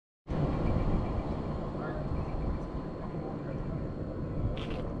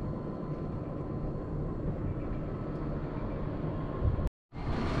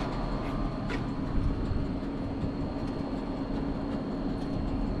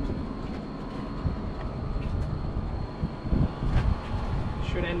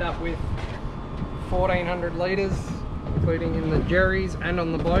end up with 1,400 litres, including in the jerrys and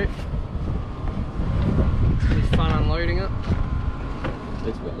on the boat. It's pretty fun unloading it.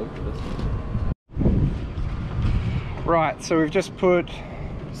 Let's go look at this. Right, so we've just put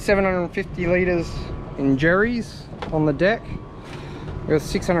 750 litres in jerrys on the deck. We've got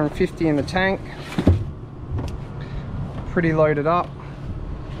 650 in the tank. Pretty loaded up.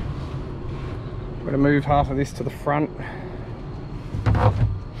 We're going to move half of this to the front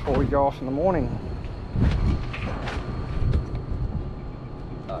before we go off in the morning.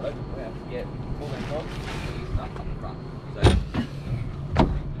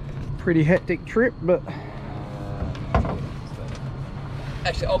 Pretty hectic trip, but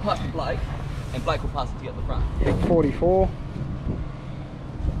actually I'll pass to Blake and Blake will pass it to you at the front. Deck 44.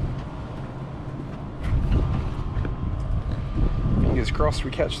 Fingers crossed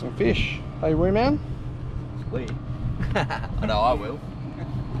we catch some fish. Hey, wee man? Sweet. I know I will.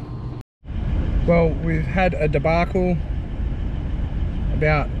 Well, we've had a debacle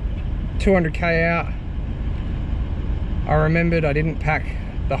about 200k out. I remembered I didn't pack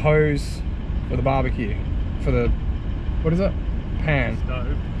the hose for the barbecue, for the, what is it? Pan.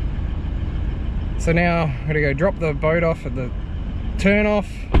 Stove. So now I'm gonna go drop the boat off at the turn off,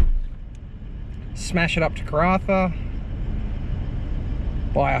 smash it up to Karratha,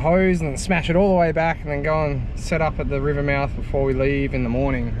 buy a hose and then smash it all the way back, and then go and set up at the river mouth before we leave in the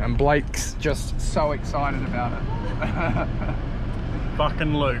morning. And Blake's just so excited about it.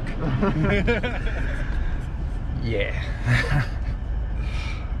 Fucking Luke. Yeah.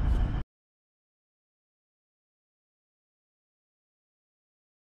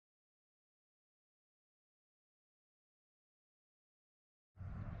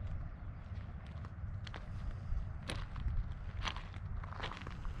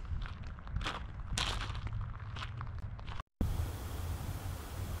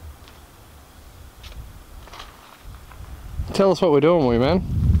 Tell us what we're doing, wee man.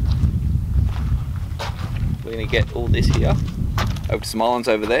 We're going to get all this here over to some islands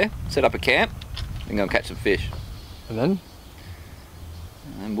over there, set up a camp, and go and catch some fish. And then?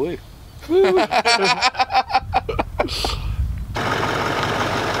 And woo.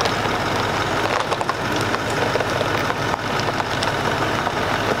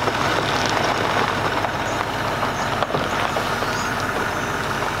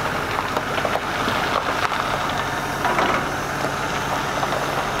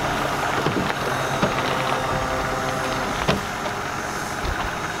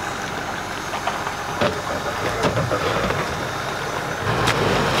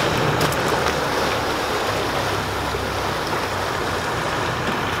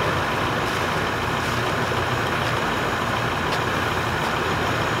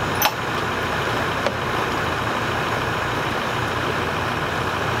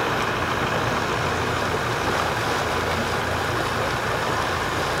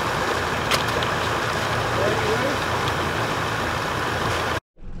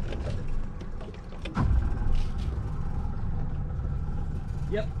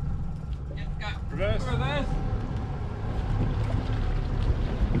 Yep. Yep, go. Reverse. Reverse.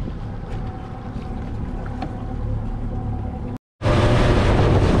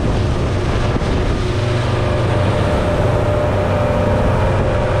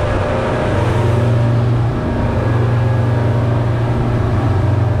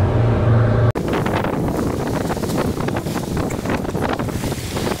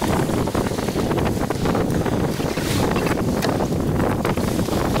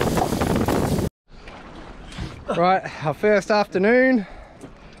 Right, our first afternoon,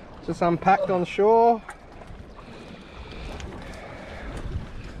 just unpacked on shore.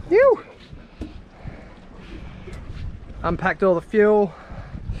 Ew! Unpacked all the fuel,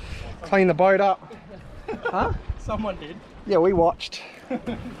 cleaned the boat up. Huh? Someone did. Yeah, we watched.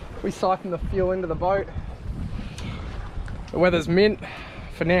 We siphoned the fuel into the boat. The weather's mint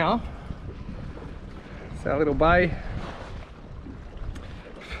for now. It's our little bay.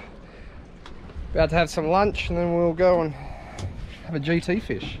 About to have some lunch and then we'll go and have a GT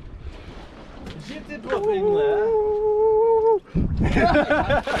fish. J'étais dropping there.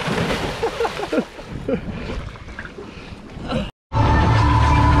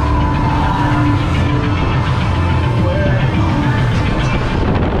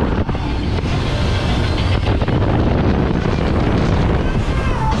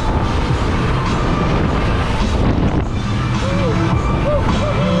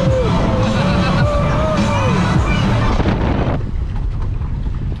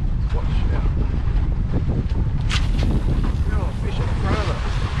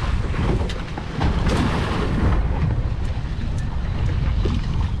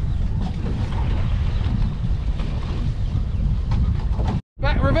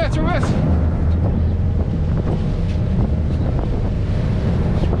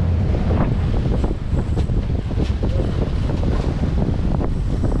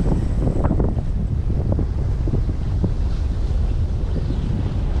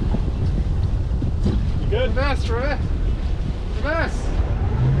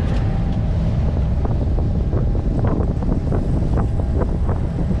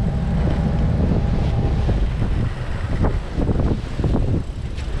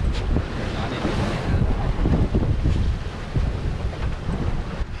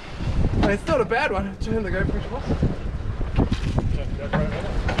 it's not a bad one. Turn the GoPro off.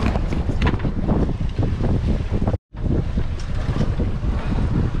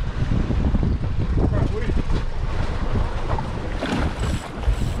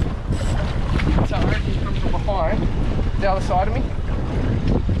 So I reckon he comes from behind, the other side of me.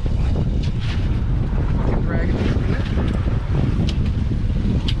 Fucking dragging this in there.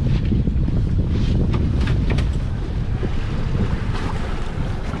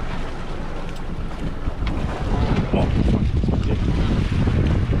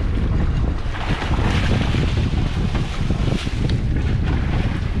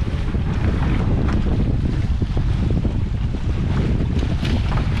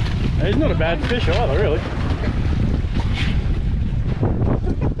 He's not a bad fish either, really.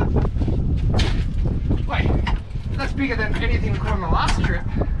 Wait, that's bigger than anything we caught on the last trip.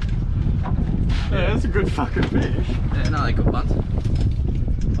 Yeah, that's a good fucking fish. Yeah, no, they're good ones.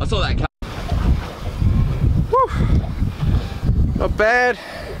 I saw that. Woo. Not bad.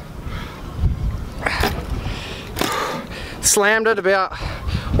 Slammed it about,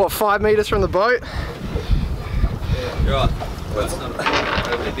 what, 5 metres from the boat. Yeah, you're right. Well, it's not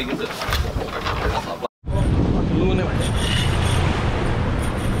overly big, is it? That's not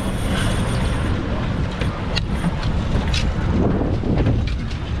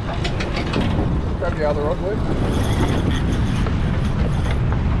Grab your other rod, Luke.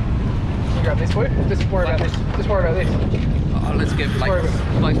 You grab this, Luke. Just worry about this. Just worry about this. Oh, let's get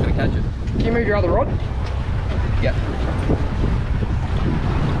Blake's gonna catch it. Can you move your other rod? Yep.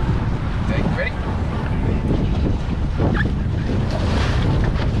 Okay, ready?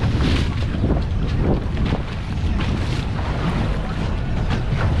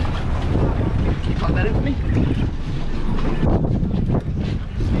 Can you plug that in for me?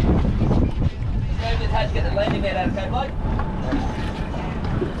 How'd you get the landing net out of Cape Blake?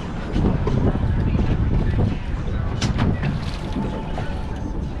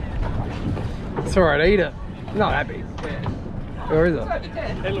 It's alright, eat it. Not that big. Yeah. Or is It's it? over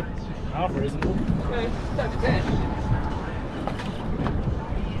 10. Hey, look, half reasonable. Yeah, it's over 10.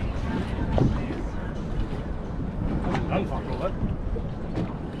 Done fuck all that.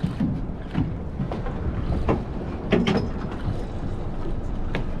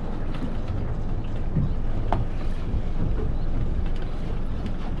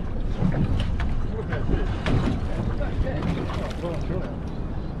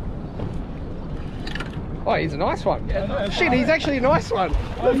 Oh, he's a nice one. Yeah, Shit, he's actually a nice one.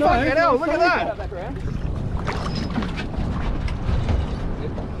 Fucking hell, look at that. Back around.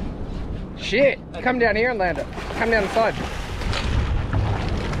 Shit, come down here and land it. Come down the side.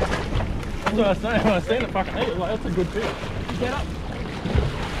 That's what I was saying. When I seen it fucking eat, like, that's a good fish. Get up.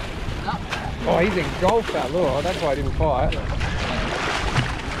 Oh, he's engulfed that lure. That's why I didn't fight.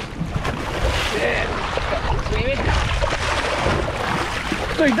 Yeah.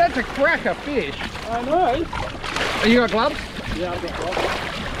 Dude, that's a cracker fish. I know. Oh, you got gloves? Yeah, I've got gloves.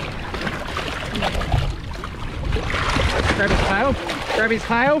 Grab his tail. Grab his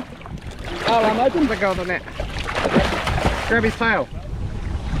tail. Oh, I'm open. Let go of the net. Grab his tail.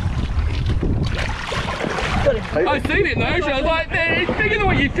 I've seen it though, so I was like, it's bigger than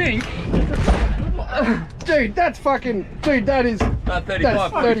what you think. Dude, that's fucking... Dude, that is... About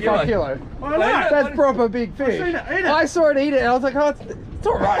 35, That's 35 kilo. I know. That's proper big fish. seen it eat it. I saw it eat it and I was like, oh, it's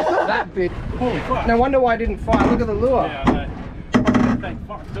alright. It's not that big. Holy fuck. No wonder why I didn't fight. Look at the lure. Yeah, I know. Thank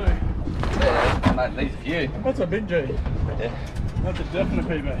fuck too. Yeah, mate, these few. That's a big G. Yeah. That's a definite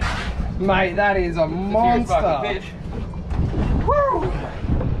PB. Mate, that is a monster. Fucking fish. Woo!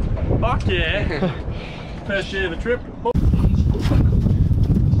 Fuck yeah. First year of the trip.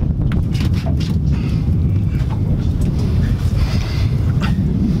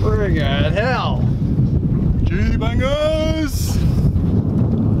 Friggin' hell. G bangers.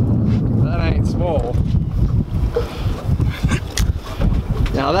 That ain't small.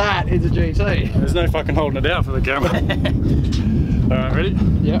 Now that is a GT. There's no fucking holding it out for the camera. Alright, ready?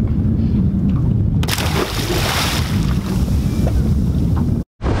 Yep.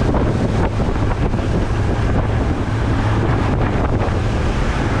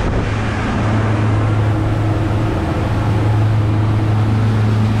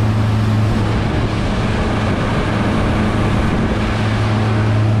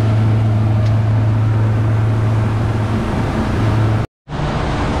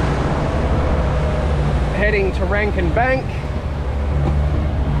 Heading to Rankin Bank.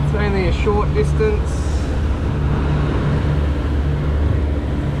 It's only a short distance.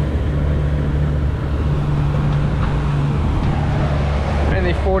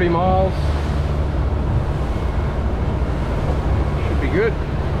 Only 40 miles. Should be good.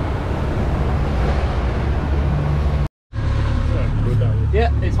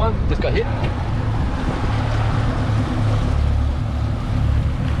 Just got hit.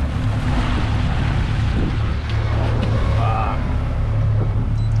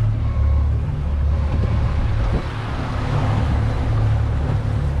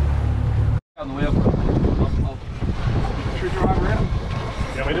 On the wheel. Should we drive around?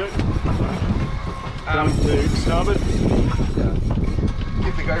 Yeah, we do. Come to starboard. Give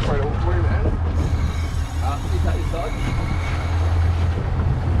the GoPro to all for you, man. Is that your side?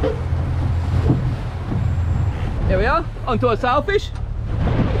 Here we are, onto a sailfish.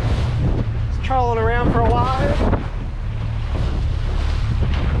 Just trolling around for a while.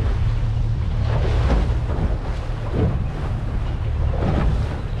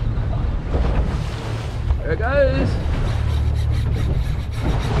 There it goes.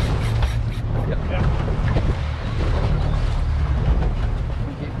 Yep.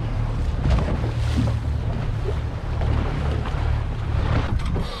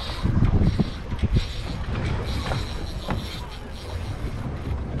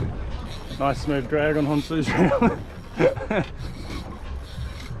 Nice smooth drag on Honsu's reel.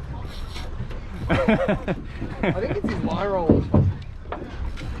 I think it's his line roll.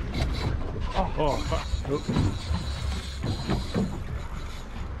 Oh, fuck. Oop.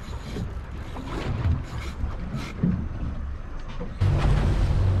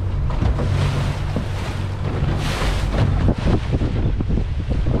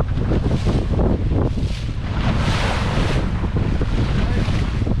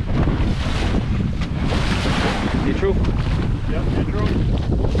 Neutral. Yep, neutral.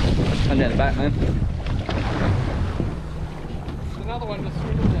 And down the back, man. Another one just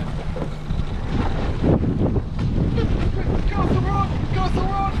swindled there. Go the rod! Go the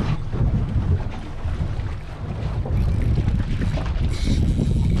rod!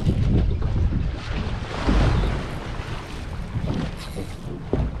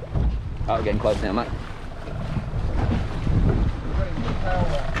 Oh, we're getting close now, mate.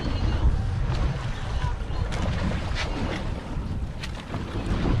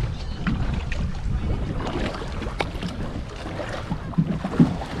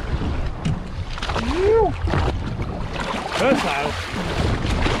 First sail.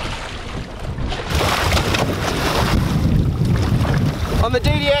 On the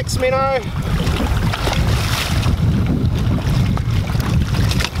DDX, Minnow.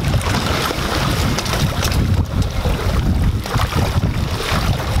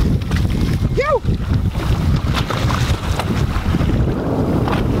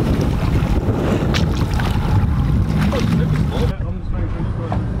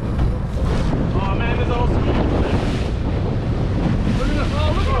 Oh man, there's awesome. Look at the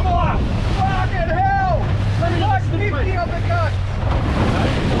boy! Fucking hell! Like 50 on the cut!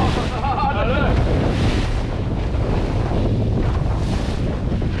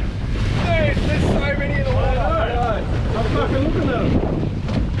 Dude, there's so many in the water! I'm fucking looking at them.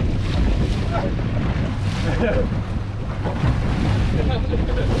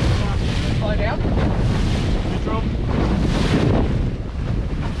 Slow down. Neutral.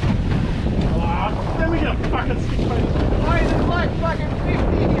 Oh, then we get a fucking stick face. Wait, there's like fucking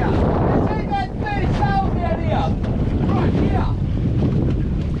 50 here! There's ain't that 30 sails down here! Right here!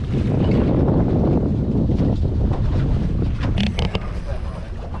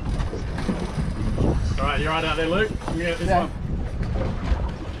 Alright, you're right out there, Luke. You get this Yeah. one.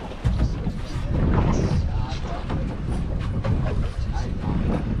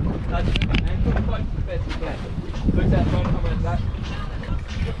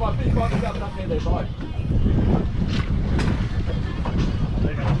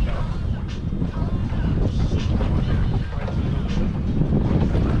 There you go.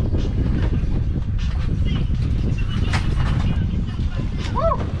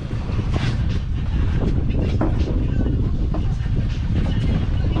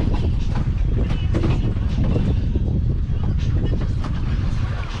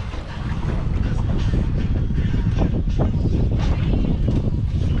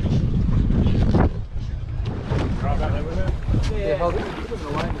 Right back there with it. Yeah, well, this is swimming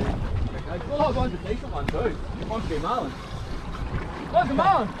away, man. Okay. Oh, one's a decent one too. One's be a marlin. Oh, it's a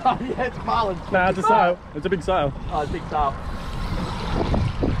marlin! Oh yeah, it's marlin. Nah, it's a sail. It's a big sail. Oh, it's a big sail.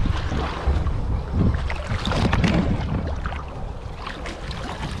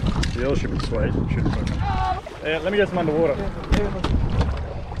 The oil should be sweet. Should be fucking. Yeah, let me get some underwater.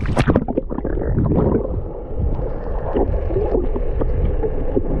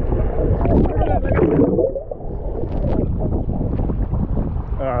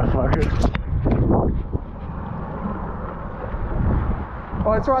 Alright, fuck it.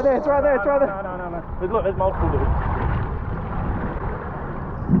 Oh, it's right there, it's right there, it's right there. No. Look, there's multiple dudes.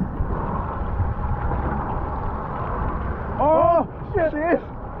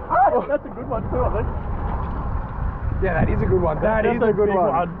 one too, I think. Yeah, that is a good one. That is a good one.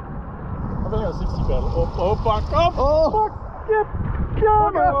 I think that's 60 pounds. Oh, fuck. Oh, Fuck. Yep.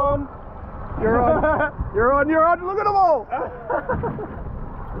 Come on. you're on. You're on. You're on. Look at them all.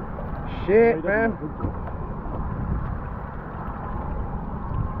 Shit, man.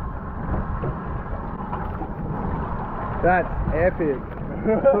 That's epic.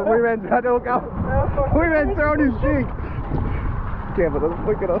 We went throwing his jig. Careful, doesn't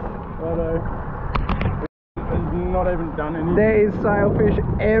look at us. He's not even done anything. There is sailfish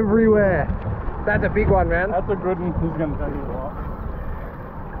everywhere. That's a big one, man. That's a good one. He's going to take it a lot.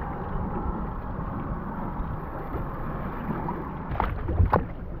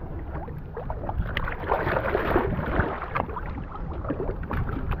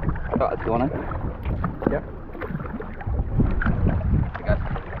 Oh, it's going in. Yep.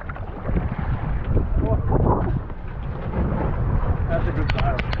 That's a good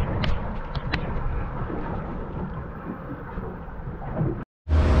sail.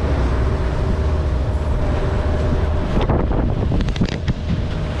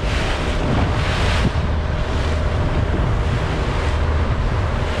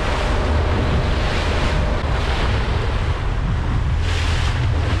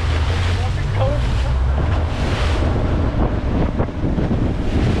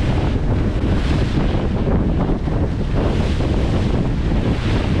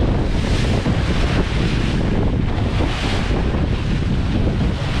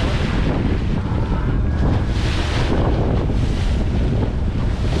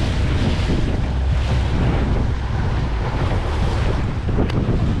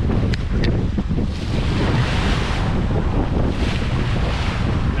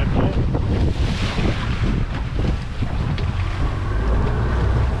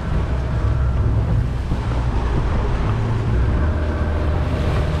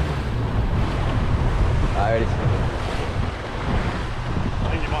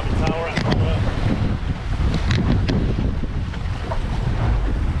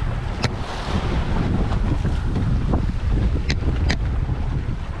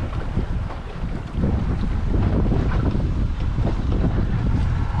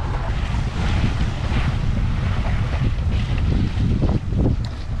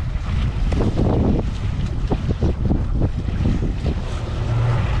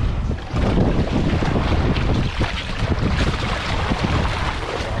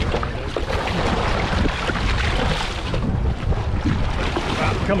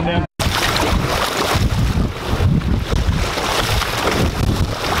 Coming down.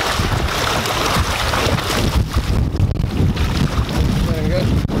 Doing good.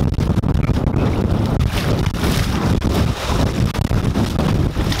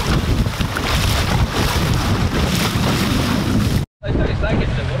 They say it's naked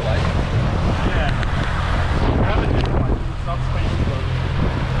to the waterway. Yeah. We haven't done like subspecies of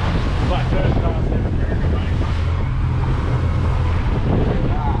black-bird stars there.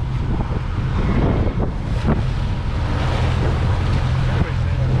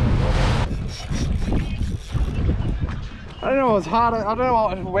 I don't know what's harder. I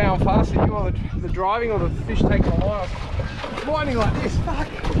don't know where I'm faster, you or the driving or the fish taking the line. It's winding like this. Fuck.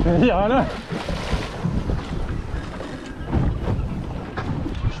 Yeah, I know.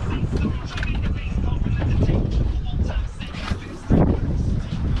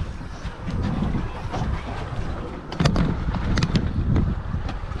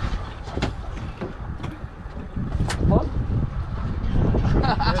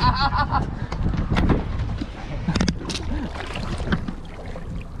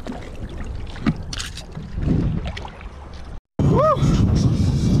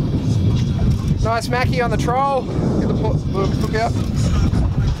 Nice Mackie on the troll. Get the hook out.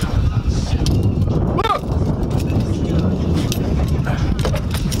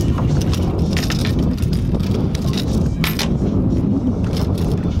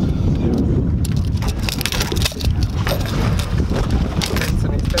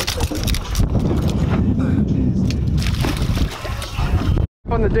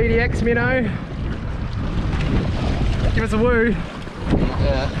 On the DDX minnow. Give us a woo.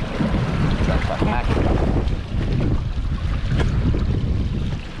 Yeah. That's like mackerel.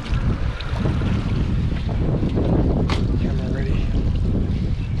 Camera ready.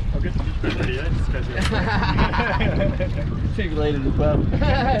 I'll get the bit ready, eh? Just goes 2 litres as well.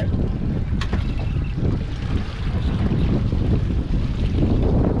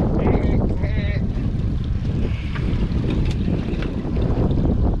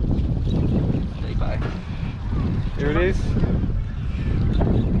 Here it is.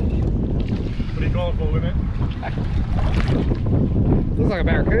 What are you calling for, Limit? Looks like a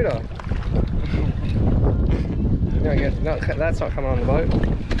barracuda. No, that's not coming on the boat.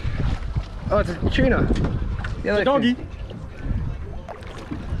 Oh, it's a tuna. Yeah, It's a doggy.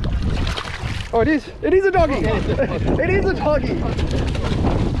 Oh, it is. It is a doggy. It is a doggy. Are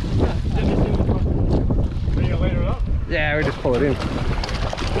you gonna later it up? Yeah, we just pull it in.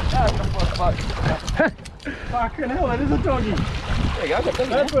 Fucking hell, that is a doggy. There you go,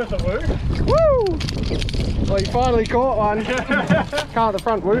 That's worth a woo. Woo! Well, you finally caught one. Can't the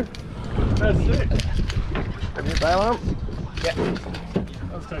front woo. That's sick. Have you bail on? I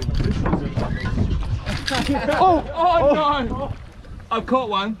was taking the fish. Oh! Oh no! I've caught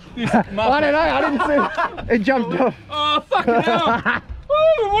one. This I don't know, I didn't see it. It jumped off. Oh fucking hell!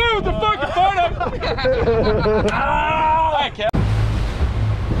 Woo! Woo! The fucking photo! Ah! Okay.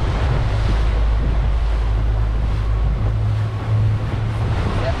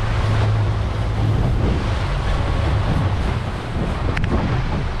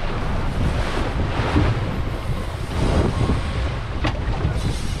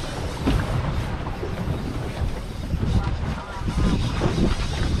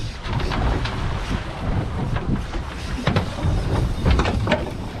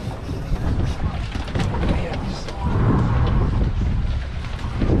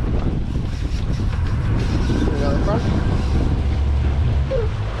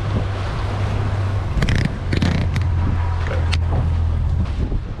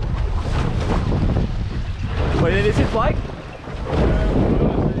 Wait, is it Blake?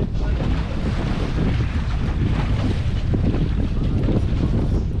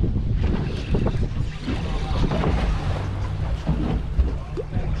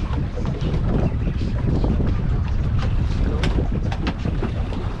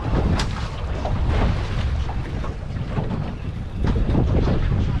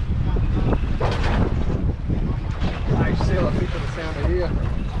 I see a lot of people the sound of here.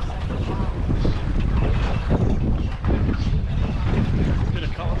 Bit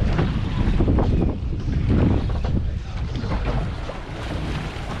of colour.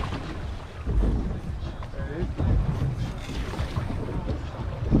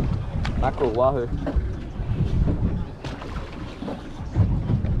 Mackerel, wahoo.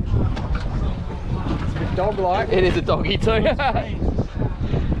 It's a bit dog-like. It is a doggy too.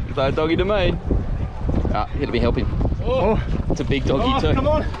 It's a doggy to me. Ah, here to be helping. Oh, It's a big doggy too. Come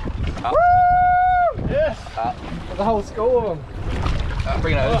on. woo! Yes. There's a whole school of them.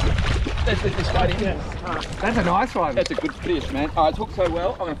 Bring it over. Let's straight in. Yes. That's a nice one. That's a good fish, man. Oh, it's hooked so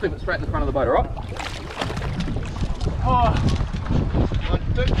well, I'm going to flip it straight in the front of the boat, alright? Oh.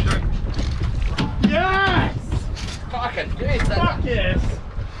 Yes. Fucking yes, Fuck yes.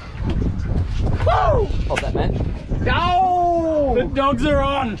 Woo! Hold that, man. The No! dogs are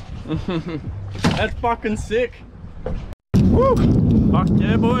on. That's fucking sick. Woo! Fuck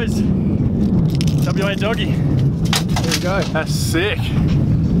yeah, boys. WA doggy. There we go. That's sick.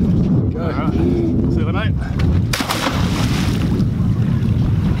 Go. Alright. See you later, mate.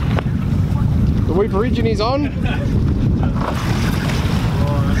 The Weep Origin is on. It's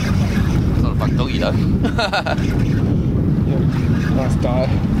not a fucking doggy though. Nice dive.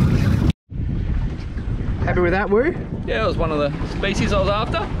 Happy with that, Woo? Yeah, it was one of the species I was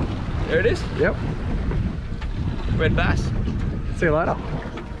after. There it is. Yep. Red bass. See you later.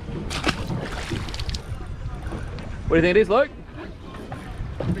 What do you think it is, Luke?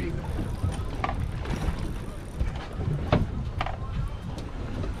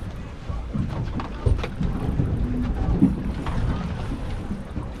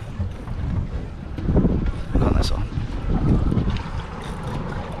 Look on this one.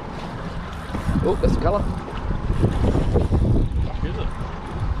 Oh, that's the colour. Is it?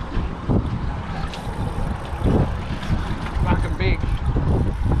 Fucking big.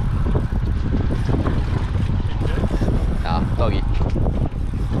 Ah, doggy.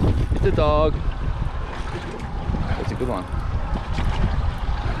 It's a dog. That's a good one.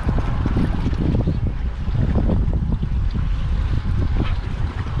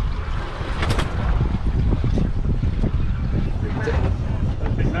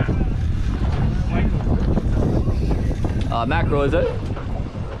 Big man. Mackerel, is it?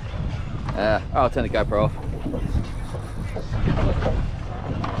 I'll turn the GoPro off.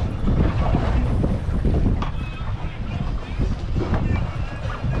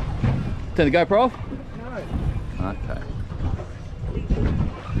 Turn the GoPro off? No. Okay.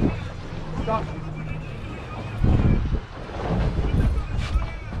 Stop.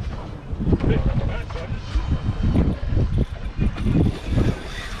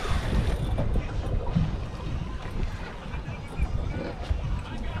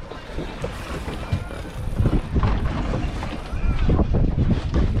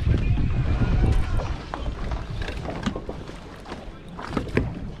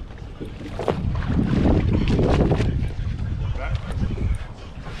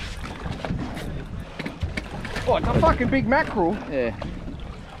 What, a fucking big mackerel? Yeah.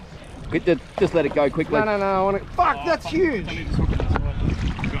 Just let it go quickly. No, I want to. Fuck, that's huge. I need to hook it this way.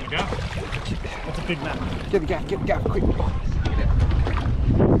 You gonna go? That's a big net. Get the gap, quick. I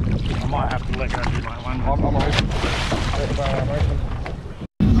might have to let go do like one. I'm open.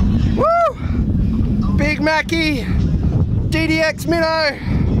 Woo! Big Mackie, DDX minnow.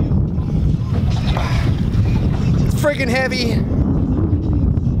 It's freaking heavy.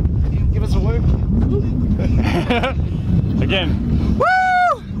 Give us a whoop. Again. Woo!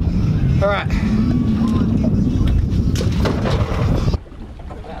 All right.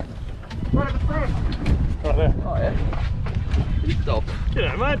 Right at the front. Right there. Oh yeah. Stop.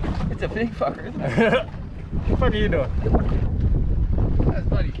 G'day, mate. It's a big fucker, isn't it? What the fuck are you doing? That's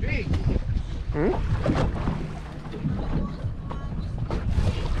bloody big. Hmm?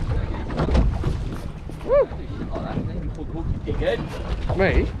 Woo! Oh, that thing. Hook, your head.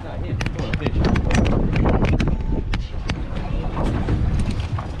 Me? No, here. Come on, fish.